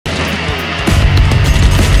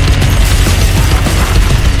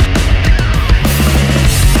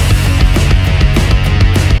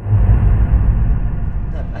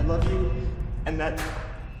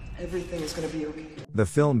was gonna be okay. The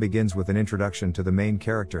film begins with an introduction to the main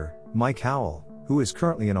character, Mike Howell, who is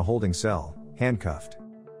currently in a holding cell, handcuffed.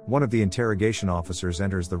 One of the interrogation officers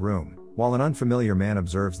enters the room, while an unfamiliar man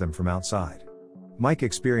observes them from outside. Mike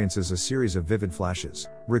experiences a series of vivid flashes,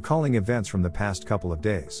 recalling events from the past couple of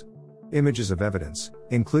days. Images of evidence,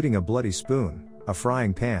 including a bloody spoon, a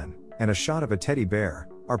frying pan, and a shot of a teddy bear,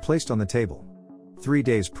 are placed on the table. 3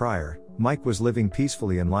 days prior, Mike was living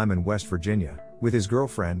peacefully in Lyman, West Virginia, with his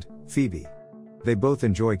girlfriend, Phoebe. They both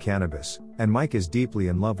enjoy cannabis, and Mike is deeply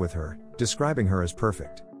in love with her, describing her as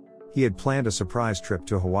perfect. He had planned a surprise trip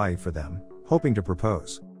to Hawaii for them, hoping to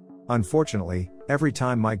propose. Unfortunately, every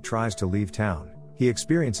time Mike tries to leave town, he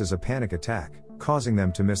experiences a panic attack, causing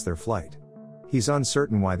them to miss their flight. He's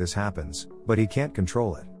uncertain why this happens, but he can't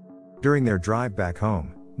control it. During their drive back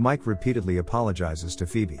home, Mike repeatedly apologizes to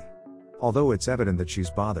Phoebe. Although it's evident that she's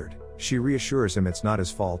bothered, she reassures him it's not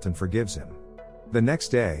his fault and forgives him. The next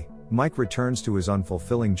day, Mike returns to his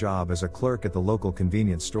unfulfilling job as a clerk at the local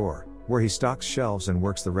convenience store, where he stocks shelves and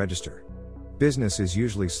works the register. Business is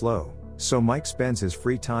usually slow, so Mike spends his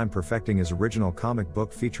free time perfecting his original comic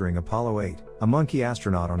book featuring Apollo 8, a monkey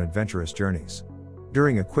astronaut on adventurous journeys.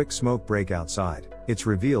 During a quick smoke break outside, it's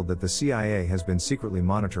revealed that the CIA has been secretly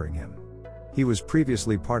monitoring him. He was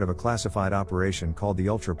previously part of a classified operation called the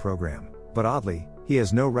Ultra Program, but oddly, he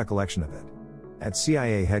has no recollection of it. At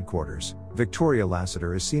CIA headquarters, Victoria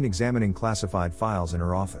Lassiter is seen examining classified files in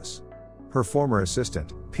her office. Her former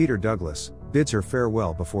assistant, Peter Douglas, bids her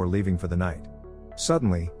farewell before leaving for the night.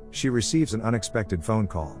 Suddenly, she receives an unexpected phone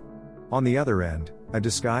call. On the other end, a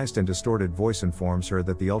disguised and distorted voice informs her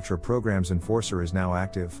that the Ultra Program's enforcer is now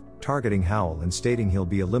active, targeting Howell and stating he'll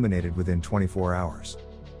be eliminated within 24 hours.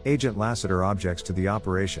 Agent Lassiter objects to the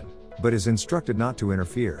operation, but is instructed not to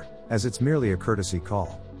interfere, as it's merely a courtesy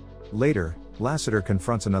call. Later, Lassiter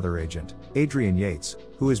confronts another agent, Adrian Yates,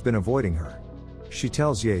 who has been avoiding her. She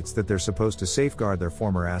tells Yates that they're supposed to safeguard their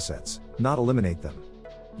former assets, not eliminate them.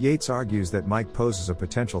 Yates argues that Mike poses a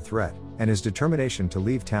potential threat, and his determination to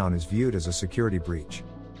leave town is viewed as a security breach.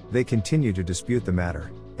 They continue to dispute the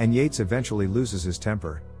matter, and Yates eventually loses his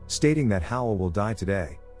temper, stating that Howell will die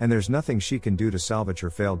today, and there's nothing she can do to salvage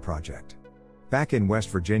her failed project. Back in West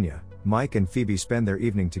Virginia, Mike and Phoebe spend their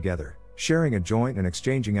evening together, sharing a joint and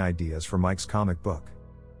exchanging ideas for Mike's comic book.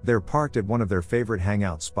 They're parked at one of their favorite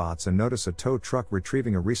hangout spots and notice a tow truck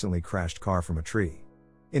retrieving a recently crashed car from a tree.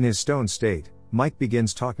 In his stoned state, Mike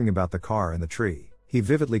begins talking about the car and the tree. He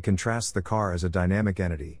vividly contrasts the car as a dynamic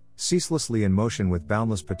entity, ceaselessly in motion with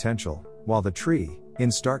boundless potential, while the tree,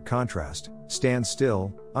 in stark contrast, stands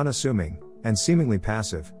still, unassuming, and seemingly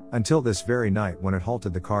passive, until this very night when it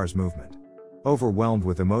halted the car's movement. Overwhelmed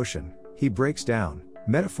with emotion, he breaks down,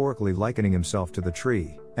 metaphorically likening himself to the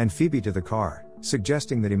tree, and Phoebe to the car,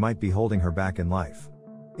 suggesting that he might be holding her back in life.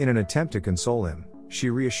 In an attempt to console him, she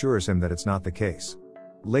reassures him that it's not the case.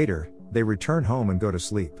 Later, they return home and go to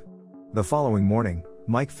sleep. The following morning,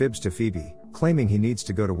 Mike fibs to Phoebe, claiming he needs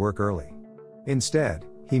to go to work early. Instead,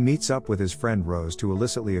 he meets up with his friend Rose to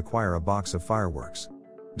illicitly acquire a box of fireworks.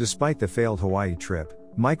 Despite the failed Hawaii trip,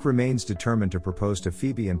 Mike remains determined to propose to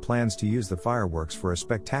Phoebe and plans to use the fireworks for a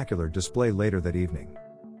spectacular display later that evening.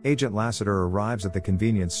 Agent Lassiter arrives at the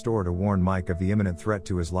convenience store to warn Mike of the imminent threat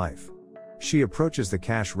to his life. She approaches the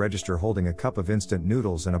cash register holding a cup of instant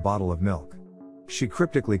noodles and a bottle of milk. She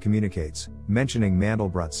cryptically communicates, mentioning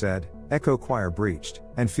Mandelbrot said, "Echo choir breached,"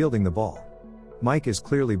 and fielding the ball. Mike is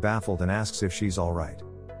clearly baffled and asks if she's alright.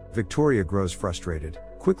 Victoria grows frustrated,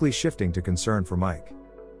 quickly shifting to concern for Mike.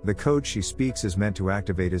 The code she speaks is meant to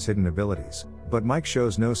activate his hidden abilities, but Mike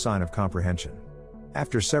shows no sign of comprehension.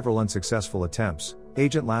 After several unsuccessful attempts,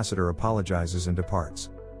 Agent Lassiter apologizes and departs.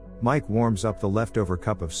 Mike warms up the leftover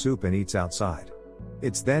cup of soup and eats outside.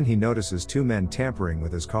 It's then he notices two men tampering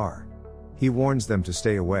with his car. He warns them to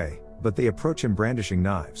stay away, but they approach him brandishing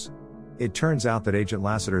knives. It turns out that Agent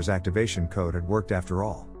Lassiter's activation code had worked after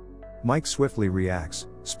all. Mike swiftly reacts,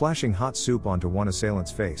 splashing hot soup onto one assailant's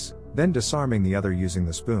face, then disarming the other using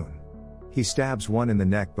the spoon. He stabs one in the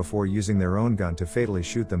neck before using their own gun to fatally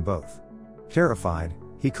shoot them both. Terrified,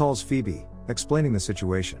 he calls Phoebe, explaining the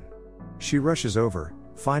situation. She rushes over,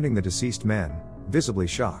 finding the deceased men, visibly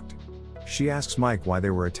shocked. She asks Mike why they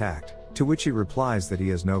were attacked, to which he replies that he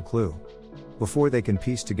has no clue. Before they can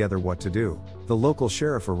piece together what to do, the local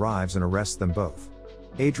sheriff arrives and arrests them both.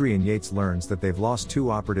 Adrian Yates learns that they've lost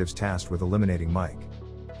two operatives tasked with eliminating Mike.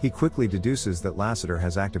 He quickly deduces that Lassiter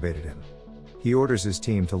has activated him. He orders his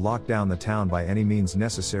team to lock down the town by any means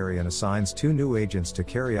necessary and assigns two new agents to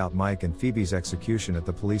carry out Mike and Phoebe's execution at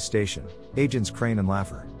the police station, Agents Crane and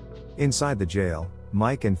Laffer. Inside the jail,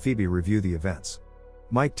 Mike and Phoebe review the events.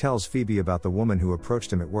 Mike tells Phoebe about the woman who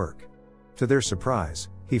approached him at work. To their surprise,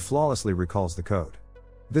 he flawlessly recalls the code.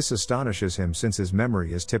 This astonishes him since his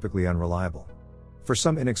memory is typically unreliable. For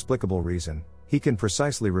some inexplicable reason, he can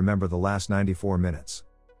precisely remember the last 94 minutes.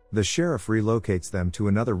 The sheriff relocates them to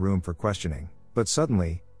another room for questioning, but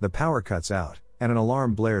suddenly, the power cuts out, and an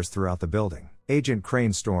alarm blares throughout the building. Agent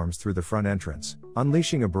Crane storms through the front entrance,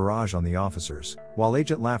 unleashing a barrage on the officers, while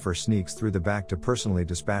Agent Laffer sneaks through the back to personally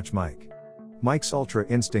dispatch Mike. Mike's ultra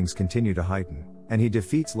instincts continue to heighten, and he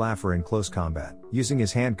defeats Laffer in close combat, using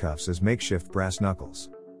his handcuffs as makeshift brass knuckles.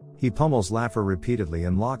 He pummels Laffer repeatedly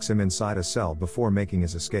and locks him inside a cell before making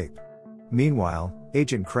his escape. Meanwhile,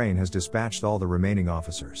 Agent Crane has dispatched all the remaining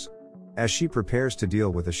officers. As she prepares to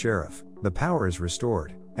deal with the sheriff, the power is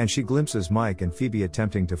restored, and she glimpses Mike and Phoebe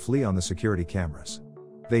attempting to flee on the security cameras.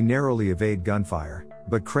 They narrowly evade gunfire,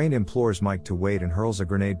 but Crane implores Mike to wait and hurls a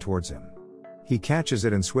grenade towards him. He catches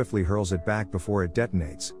it and swiftly hurls it back before it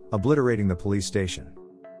detonates, obliterating the police station.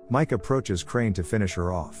 Mike approaches Crane to finish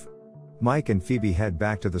her off. Mike and Phoebe head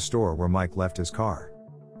back to the store where Mike left his car.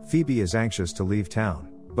 Phoebe is anxious to leave town,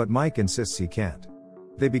 but Mike insists he can't.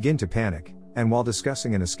 They begin to panic, and while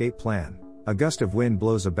discussing an escape plan, a gust of wind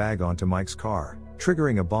blows a bag onto Mike's car,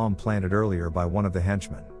 triggering a bomb planted earlier by one of the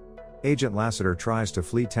henchmen. Agent Lassiter tries to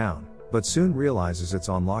flee town, but soon realizes it's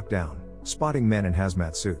on lockdown, spotting men in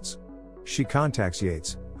hazmat suits. She contacts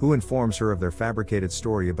Yates, who informs her of their fabricated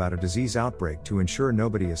story about a disease outbreak to ensure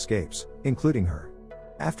nobody escapes, including her.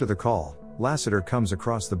 After the call, Lassiter comes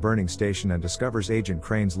across the burning station and discovers Agent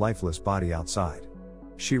Crane's lifeless body outside.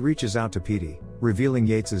 She reaches out to Petey, revealing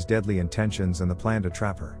Yates's deadly intentions and the plan to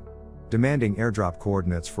trap her. Demanding airdrop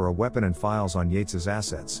coordinates for a weapon and files on Yates's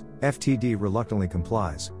assets, FTD reluctantly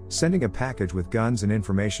complies, sending a package with guns and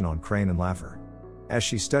information on Crane and Laffer. As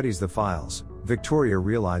she studies the files, Victoria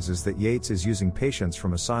realizes that Yates is using patients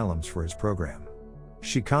from asylums for his program.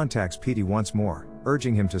 She contacts Petey once more,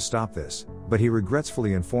 urging him to stop this, but he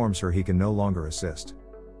regretfully informs her he can no longer assist.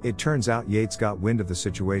 It turns out Yates got wind of the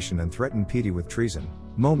situation and threatened Petey with treason,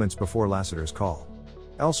 moments before Lassiter's call.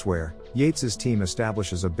 Elsewhere, Yates's team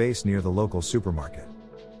establishes a base near the local supermarket.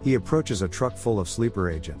 He approaches a truck full of sleeper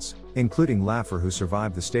agents, including Laffer who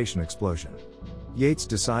survived the station explosion. Yates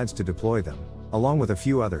decides to deploy them, along with a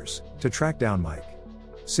few others, to track down Mike.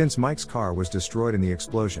 Since Mike's car was destroyed in the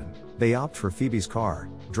explosion, they opt for Phoebe's car,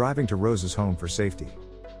 driving to Rose's home for safety.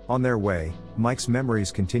 On their way, Mike's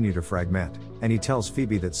memories continue to fragment, and he tells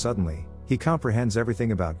Phoebe that suddenly, he comprehends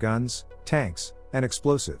everything about guns, tanks, and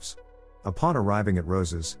explosives. Upon arriving at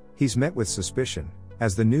Rose's, he's met with suspicion,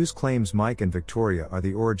 as the news claims Mike and Victoria are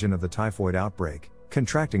the origin of the typhoid outbreak,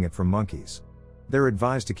 contracting it from monkeys. They're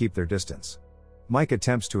advised to keep their distance. Mike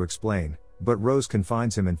attempts to explain, but Rose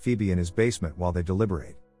confines him and Phoebe in his basement while they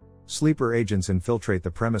deliberate. Sleeper agents infiltrate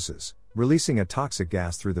the premises, releasing a toxic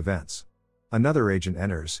gas through the vents. Another agent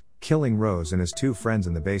enters, killing Rose and his two friends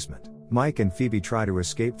in the basement. Mike and Phoebe try to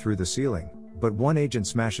escape through the ceiling, but one agent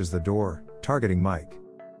smashes the door, targeting Mike.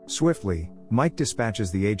 Swiftly, Mike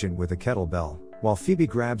dispatches the agent with a kettlebell, while Phoebe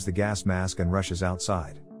grabs the gas mask and rushes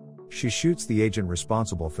outside. She shoots the agent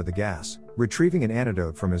responsible for the gas, retrieving an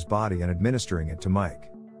antidote from his body and administering it to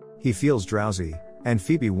Mike. He feels drowsy, and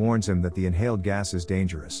Phoebe warns him that the inhaled gas is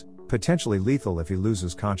dangerous, potentially lethal if he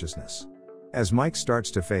loses consciousness. As Mike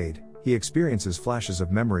starts to fade, he experiences flashes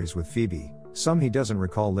of memories with Phoebe, some he doesn't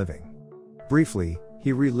recall living. Briefly,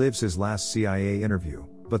 he relives his last CIA interview,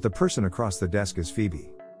 but the person across the desk is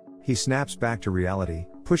Phoebe. He snaps back to reality,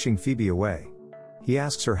 pushing Phoebe away. He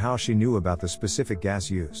asks her how she knew about the specific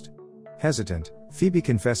gas used. Hesitant, Phoebe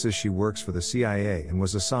confesses she works for the CIA and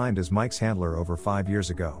was assigned as Mike's handler over 5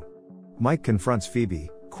 years ago. Mike confronts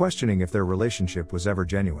Phoebe, questioning if their relationship was ever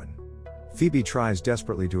genuine. Phoebe tries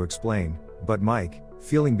desperately to explain, but Mike,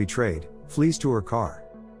 feeling betrayed, flees to her car.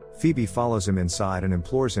 Phoebe follows him inside and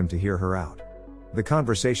implores him to hear her out. The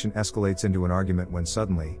conversation escalates into an argument when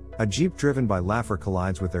suddenly, a jeep driven by Laffer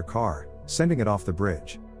collides with their car, sending it off the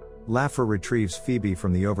bridge. Laffer retrieves Phoebe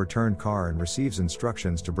from the overturned car and receives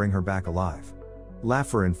instructions to bring her back alive.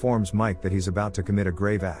 Laffer informs Mike that he's about to commit a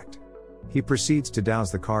grave act. He proceeds to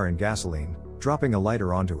douse the car in gasoline, dropping a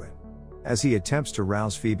lighter onto it. As he attempts to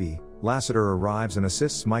rouse Phoebe, Lassiter arrives and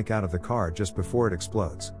assists Mike out of the car just before it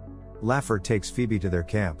explodes. Laffer takes Phoebe to their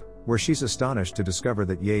camp, where she's astonished to discover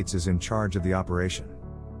that Yates is in charge of the operation.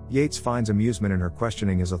 Yates finds amusement in her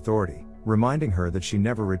questioning his authority, reminding her that she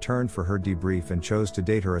never returned for her debrief and chose to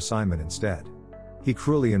date her assignment instead. He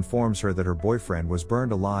cruelly informs her that her boyfriend was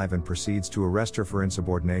burned alive and proceeds to arrest her for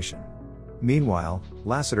insubordination. Meanwhile,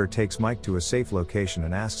 Lassiter takes Mike to a safe location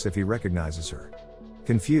and asks if he recognizes her.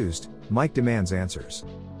 Confused, Mike demands answers.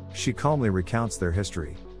 She calmly recounts their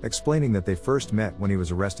history, explaining that they first met when he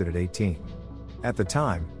was arrested at 18. At the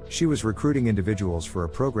time, she was recruiting individuals for a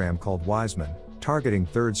program called Wiseman, targeting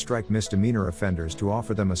third-strike misdemeanor offenders to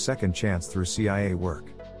offer them a second chance through CIA work.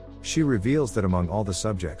 She reveals that among all the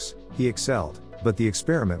subjects, he excelled, but the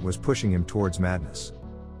experiment was pushing him towards madness.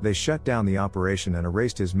 They shut down the operation and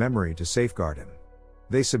erased his memory to safeguard him.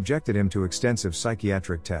 They subjected him to extensive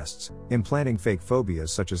psychiatric tests, implanting fake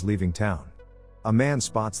phobias such as leaving town. A man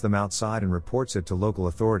spots them outside and reports it to local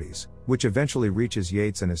authorities, which eventually reaches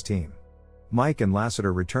Yates and his team. Mike and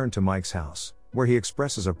Lassiter return to Mike's house, where he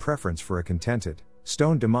expresses a preference for a contented,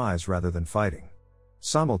 stoned demise rather than fighting.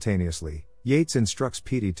 Simultaneously, Yates instructs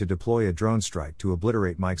Petey to deploy a drone strike to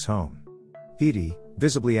obliterate Mike's home. Petey,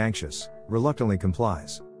 visibly anxious, reluctantly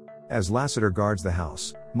complies. As Lassiter guards the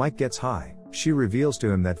house, Mike gets high. She reveals to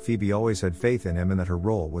him that Phoebe always had faith in him and that her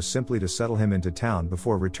role was simply to settle him into town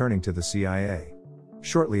before returning to the CIA.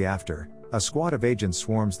 Shortly after, a squad of agents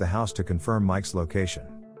swarms the house to confirm Mike's location.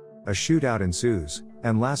 A shootout ensues,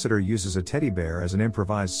 and Lassiter uses a teddy bear as an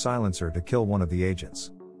improvised silencer to kill one of the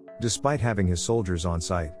agents. Despite having his soldiers on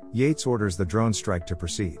site, Yates orders the drone strike to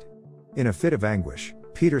proceed. In a fit of anguish,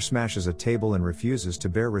 Peter smashes a table and refuses to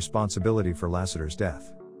bear responsibility for Lassiter's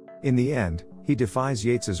death. In the end, he defies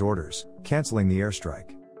Yates's orders, canceling the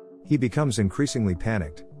airstrike. He becomes increasingly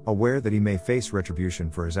panicked, aware that he may face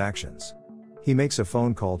retribution for his actions. He makes a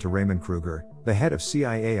phone call to Raymond Kruger, the head of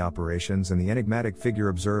CIA operations and the enigmatic figure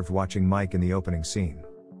observed watching Mike in the opening scene.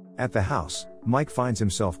 At the house, Mike finds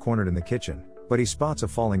himself cornered in the kitchen, but he spots a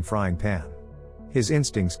falling frying pan. His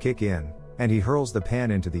instincts kick in, and he hurls the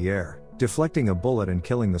pan into the air, deflecting a bullet and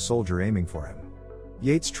killing the soldier aiming for him.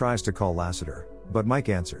 Yates tries to call Lassiter, but Mike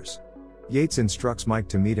answers. Yates instructs Mike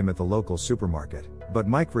to meet him at the local supermarket, but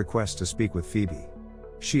Mike requests to speak with Phoebe.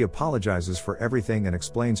 She apologizes for everything and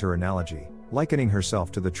explains her analogy, likening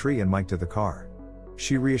herself to the tree and Mike to the car.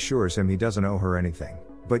 She reassures him he doesn't owe her anything,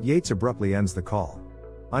 but Yates abruptly ends the call.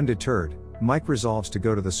 Undeterred, Mike resolves to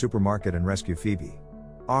go to the supermarket and rescue Phoebe.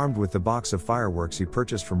 Armed with the box of fireworks he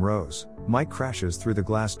purchased from Rose, Mike crashes through the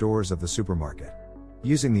glass doors of the supermarket.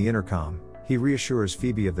 Using the intercom, he reassures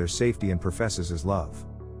Phoebe of their safety and professes his love.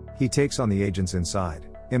 He takes on the agents inside,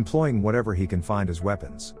 employing whatever he can find as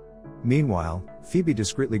weapons. Meanwhile, Phoebe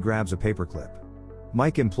discreetly grabs a paperclip.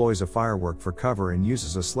 Mike employs a firework for cover and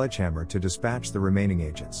uses a sledgehammer to dispatch the remaining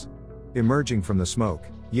agents. Emerging from the smoke,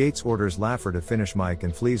 Yates orders Laffer to finish Mike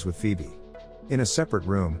and flees with Phoebe. In a separate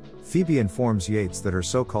room, Phoebe informs Yates that her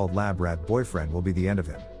so-called lab rat boyfriend will be the end of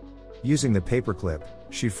him. Using the paperclip,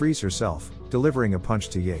 she frees herself, delivering a punch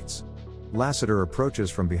to Yates. Lassiter approaches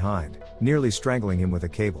from behind, nearly strangling him with a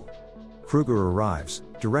cable. Kruger arrives,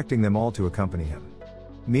 directing them all to accompany him.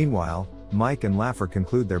 Meanwhile, Mike and Laffer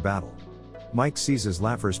conclude their battle. Mike seizes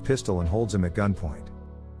Laffer's pistol and holds him at gunpoint.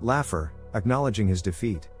 Laffer, acknowledging his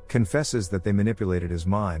defeat, confesses that they manipulated his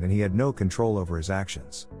mind and he had no control over his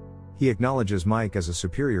actions. He acknowledges Mike as a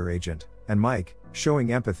superior agent, and Mike,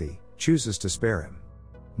 showing empathy, chooses to spare him.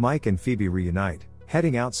 Mike and Phoebe reunite,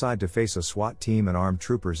 heading outside to face a SWAT team and armed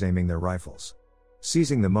troopers aiming their rifles.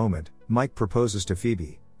 Seizing the moment, Mike proposes to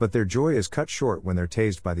Phoebe, but their joy is cut short when they're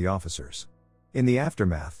tased by the officers. In the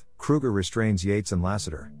aftermath, Kruger restrains Yates and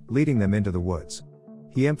Lassiter, leading them into the woods.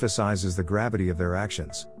 He emphasizes the gravity of their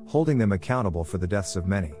actions, holding them accountable for the deaths of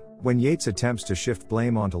many. When Yates attempts to shift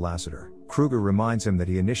blame onto Lassiter, Kruger reminds him that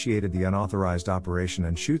he initiated the unauthorized operation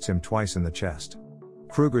and shoots him twice in the chest.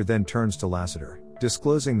 Kruger then turns to Lassiter,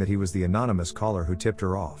 disclosing that he was the anonymous caller who tipped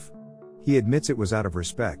her off. He admits it was out of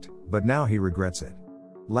respect, but now he regrets it.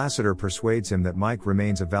 Lassiter persuades him that Mike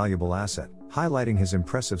remains a valuable asset, highlighting his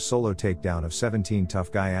impressive solo takedown of 17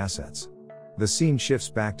 tough guy assets. The scene shifts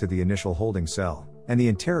back to the initial holding cell, and the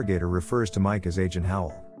interrogator refers to Mike as Agent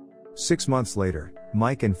Howell. 6 months later,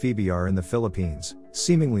 Mike and Phoebe are in the Philippines,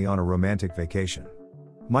 seemingly on a romantic vacation.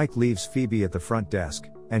 Mike leaves Phoebe at the front desk,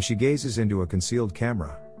 and she gazes into a concealed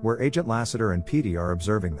camera, where Agent Lassiter and Petey are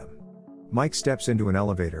observing them. Mike steps into an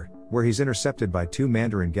elevator, where he's intercepted by 2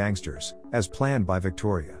 Mandarin gangsters, as planned by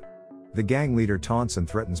Victoria. The gang leader taunts and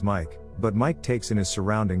threatens Mike, but Mike takes in his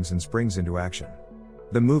surroundings and springs into action.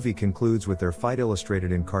 The movie concludes with their fight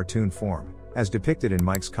illustrated in cartoon form, as depicted in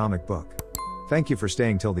Mike's comic book. Thank you for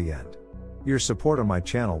staying till the end. Your support on my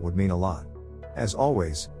channel would mean a lot. As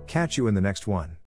always, catch you in the next one.